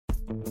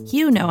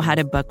You know how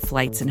to book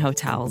flights and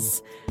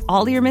hotels.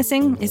 All you're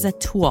missing is a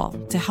tool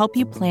to help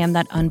you plan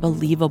that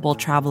unbelievable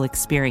travel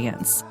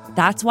experience.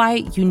 That's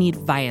why you need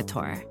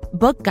Viator.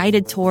 Book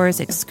guided tours,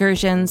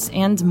 excursions,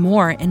 and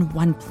more in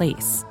one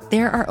place.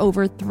 There are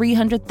over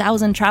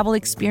 300,000 travel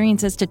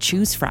experiences to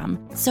choose from,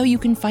 so you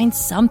can find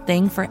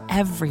something for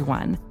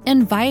everyone.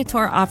 And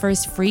Viator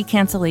offers free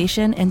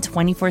cancellation and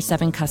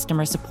 24/7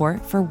 customer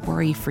support for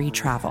worry-free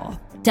travel.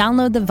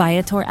 Download the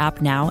Viator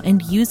app now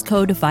and use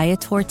code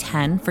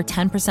Viator10 for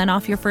 10%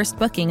 off your first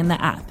booking in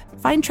the app.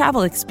 Find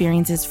travel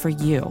experiences for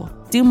you.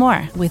 Do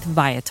more with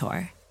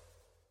Viator.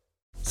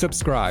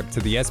 Subscribe to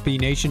the SB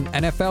Nation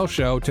NFL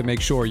show to make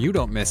sure you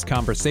don't miss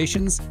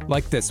conversations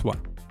like this one.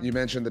 You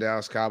mentioned the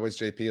Dallas Cowboys,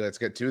 JP. Let's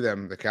get to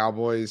them. The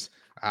Cowboys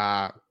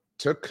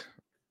took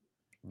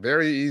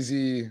very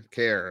easy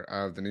care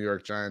of the New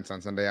York Giants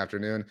on Sunday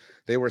afternoon.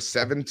 They were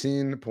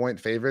 17-point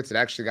favorites. It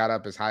actually got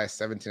up as high as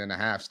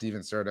 17.5.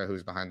 Steven Serta,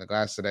 who's behind the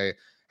glass today,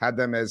 had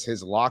them as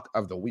his lock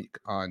of the week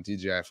on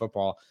DGI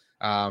Football.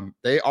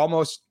 They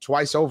almost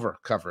twice over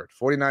covered.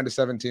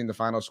 49-17, the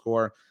final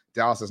score.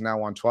 Dallas has now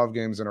won 12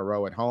 games in a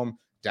row at home.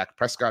 Dak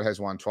Prescott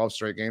has won 12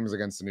 straight games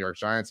against the New York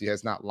Giants. He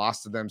has not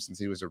lost to them since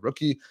he was a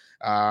rookie.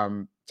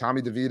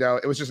 Tommy DeVito,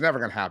 it was just never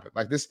going to happen.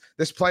 Like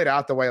this played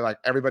out the way like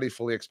everybody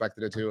fully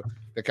expected it to.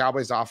 The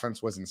Cowboys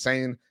offense was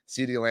insane.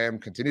 CeeDee Lamb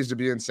continues to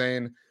be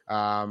insane.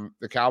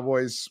 The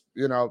Cowboys,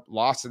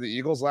 lost to the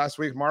Eagles last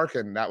week, Mark,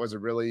 and that was a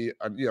really,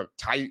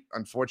 tight,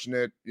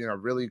 unfortunate,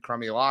 really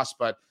crummy loss,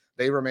 but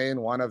they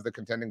remain one of the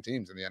contending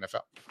teams in the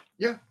NFL.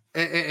 Yeah.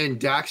 And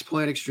Dak's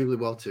playing extremely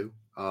well too.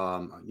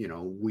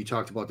 We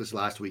talked about this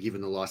last week,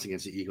 even the loss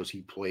against the Eagles,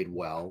 he played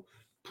well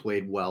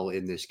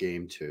in this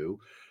game too.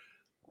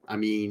 I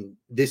mean,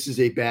 this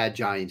is a bad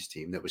Giants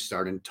team that was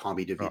starting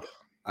Tommy DeVito.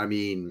 I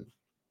mean,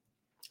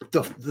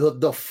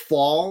 the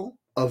fall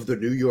of the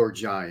New York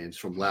Giants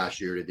from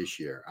last year to this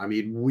year. I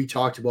mean, we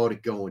talked about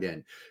it going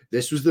in.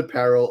 This was the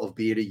peril of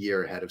being a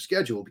year ahead of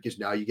schedule because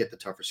now you get the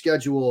tougher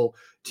schedule.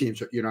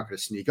 Teams, you're not going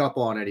to sneak up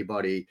on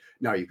anybody.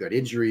 Now you've got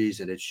injuries,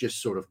 and it's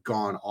just sort of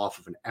gone off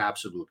of an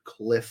absolute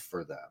cliff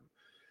for them.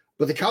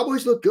 But the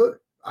Cowboys look good.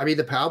 I mean,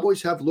 the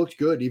Cowboys have looked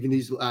good even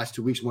these last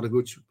 2 weeks, one of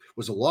which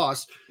was a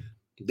loss.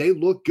 They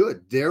look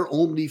good. Their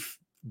only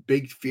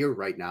big fear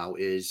right now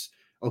is,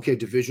 okay,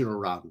 divisional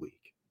round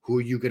week. Who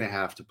are you going to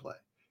have to play?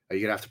 Are you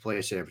going to have to play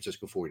a San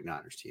Francisco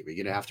 49ers team? Are you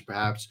going to have to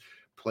perhaps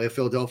play a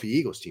Philadelphia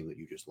Eagles team that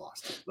you just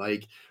lost?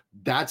 Like,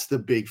 that's the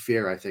big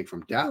fear, I think,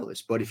 from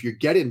Dallas. But if you're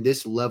getting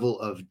this level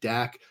of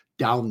Dak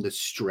down the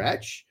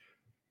stretch,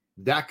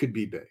 that could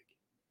be big.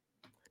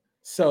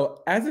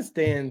 So as it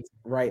stands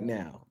right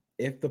now,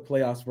 if the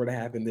playoffs were to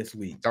happen this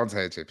week. Don't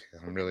say it,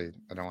 JP.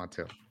 I don't want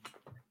to.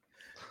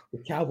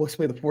 The Cowboys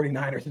play the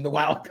 49ers in the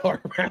wild card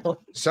round.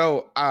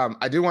 So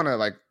I do want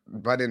to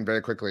butt in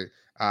very quickly.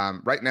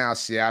 Right now,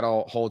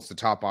 Seattle holds the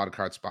top wild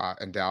card spot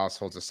and Dallas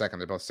holds the second.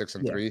 They're both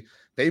 6-3.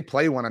 They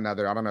play one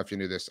another. I don't know if you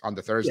knew this, on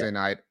the Thursday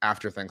night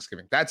after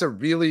Thanksgiving. That's a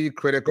really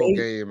critical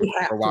game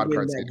for wild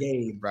card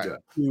game, right?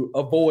 To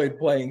avoid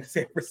playing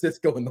San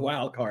Francisco in the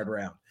wild card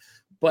round.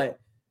 But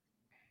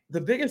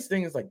the biggest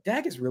thing is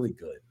Dak is really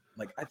good.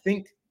 I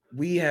think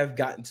we have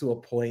gotten to a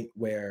point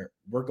where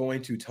we're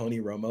going to Tony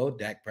Romo,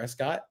 Dak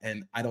Prescott,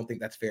 and I don't think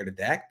that's fair to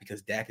Dak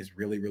because Dak is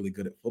really, really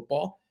good at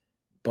football.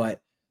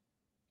 But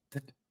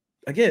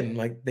again,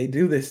 they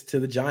do this to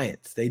the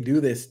Giants. They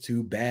do this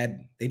to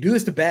bad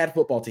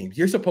football teams.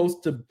 You're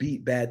supposed to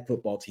beat bad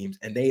football teams,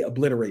 and they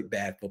obliterate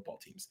bad football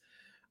teams.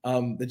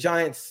 The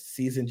Giants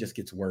season just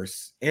gets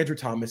worse. Andrew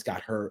Thomas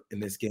got hurt in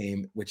this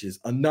game, which is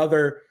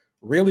another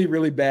really,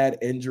 really bad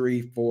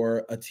injury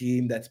for a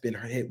team that's been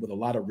hit with a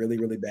lot of really,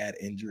 really bad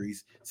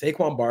injuries.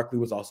 Saquon Barkley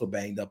was also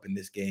banged up in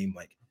this game.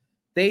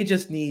 They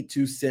just need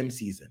to sim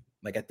season.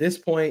 At this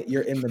point,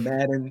 you're in the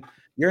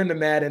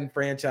Madden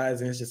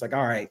franchise, and it's just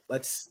all right,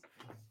 let's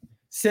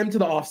sim to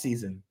the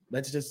offseason.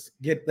 Let's just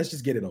get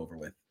it over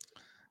with.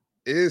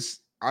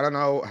 I don't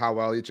know how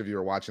well each of you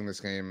are watching this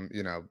game,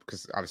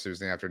 because obviously it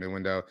was in the afternoon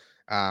window.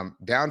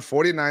 Down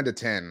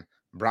 49-10.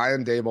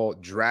 Brian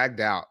Dable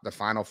dragged out the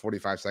final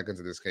 45 seconds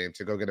of this game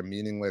to go get a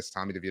meaningless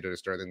Tommy DeVito to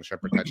Sterling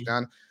Shepard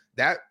touchdown.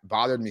 That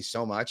bothered me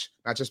so much,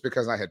 not just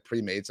because I had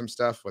pre-made some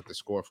stuff with the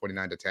score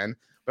 49-10,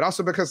 but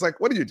also because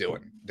what are you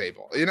doing,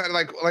 Dable?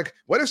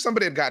 What if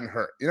somebody had gotten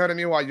hurt? You know what I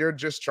mean? While you're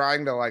just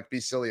trying to be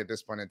silly at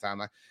this point in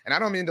time. And I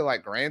don't mean to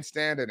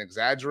grandstand and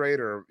exaggerate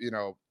or,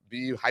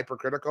 be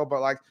hypercritical,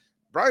 but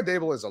Brian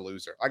Dable is a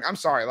loser. I'm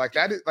sorry.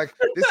 That is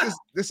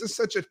this is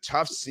such a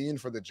tough scene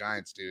for the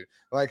Giants, dude.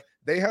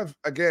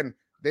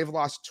 They've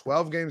lost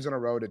 12 games in a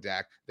row to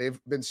Dak. They've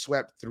been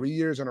swept 3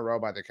 years in a row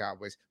by the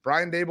Cowboys.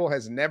 Brian Dable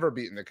has never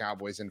beaten the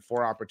Cowboys in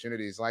 4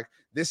 opportunities.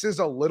 This is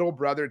a little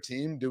brother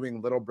team doing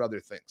little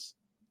brother things.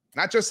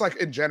 Not just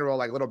in general,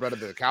 little brother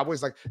to the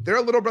Cowboys. They're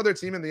a little brother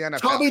team in the NFL.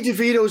 Tommy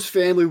DeVito's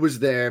family was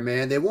there,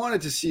 man. They wanted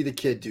to see the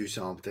kid do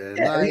something.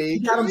 He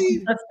got him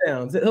 2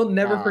 touchdowns. He'll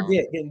never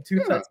forget getting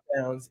 2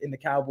 touchdowns in the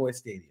Cowboys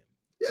stadium.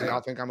 Yeah.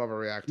 Y'all think I'm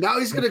overreacting. Now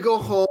he's going to go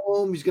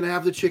home. He's going to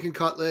have the chicken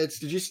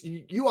cutlets.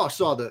 You all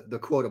saw the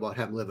quote about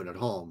him living at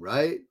home,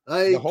 right?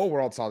 The whole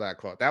world saw that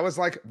quote. That was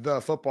like the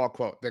football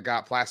quote that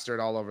got plastered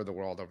all over the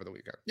world over the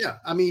weekend. Yeah.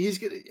 I mean,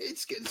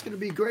 it's going to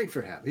be great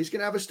for him. He's going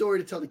to have a story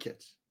to tell the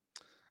kids.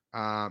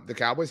 The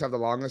Cowboys have the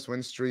longest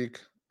win streak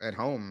at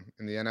home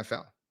in the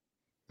NFL.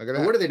 Look at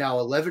that. What are they now?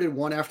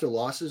 11-1 after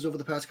losses over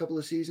the past couple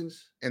of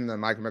seasons? In the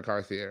Mike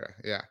McCarthy era.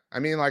 Yeah. I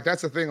mean, like,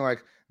 that's the thing.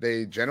 Like,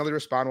 they generally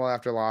respond well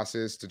after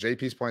losses. To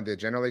JP's point, they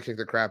generally kick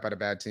the crap out of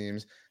bad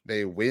teams.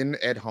 They win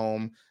at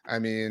home. I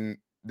mean,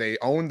 they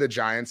own the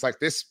Giants. Like,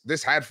 this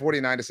had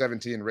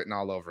 49-17 written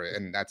all over it,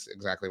 and that's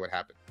exactly what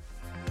happened.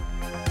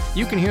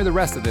 You can hear the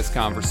rest of this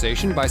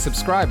conversation by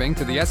subscribing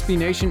to the SB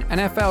Nation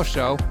NFL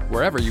show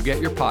wherever you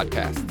get your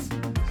podcasts.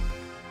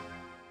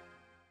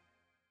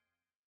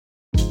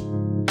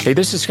 Hey,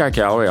 this is Scott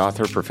Galloway,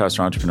 author,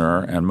 professor,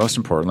 entrepreneur, and most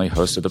importantly,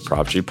 host of the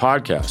Prop G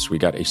podcast. We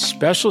got a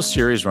special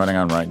series running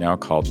on right now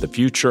called The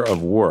Future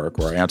of Work,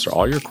 where I answer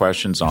all your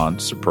questions on,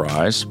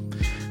 surprise,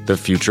 the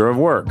future of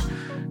work.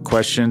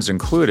 Questions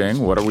including,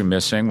 what are we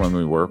missing when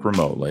we work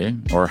remotely?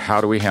 Or how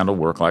do we handle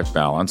work-life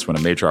balance when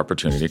a major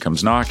opportunity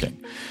comes knocking?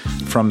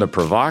 From the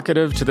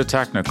provocative to the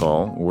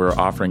technical, we're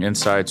offering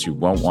insights you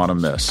won't want to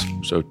miss.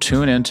 So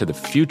tune in to The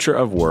Future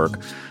of Work,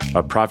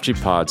 a Prop G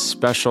Pod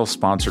special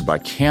sponsored by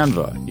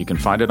Canva. You can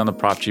find it on the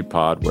Prop G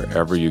Pod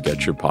wherever you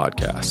get your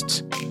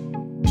podcasts.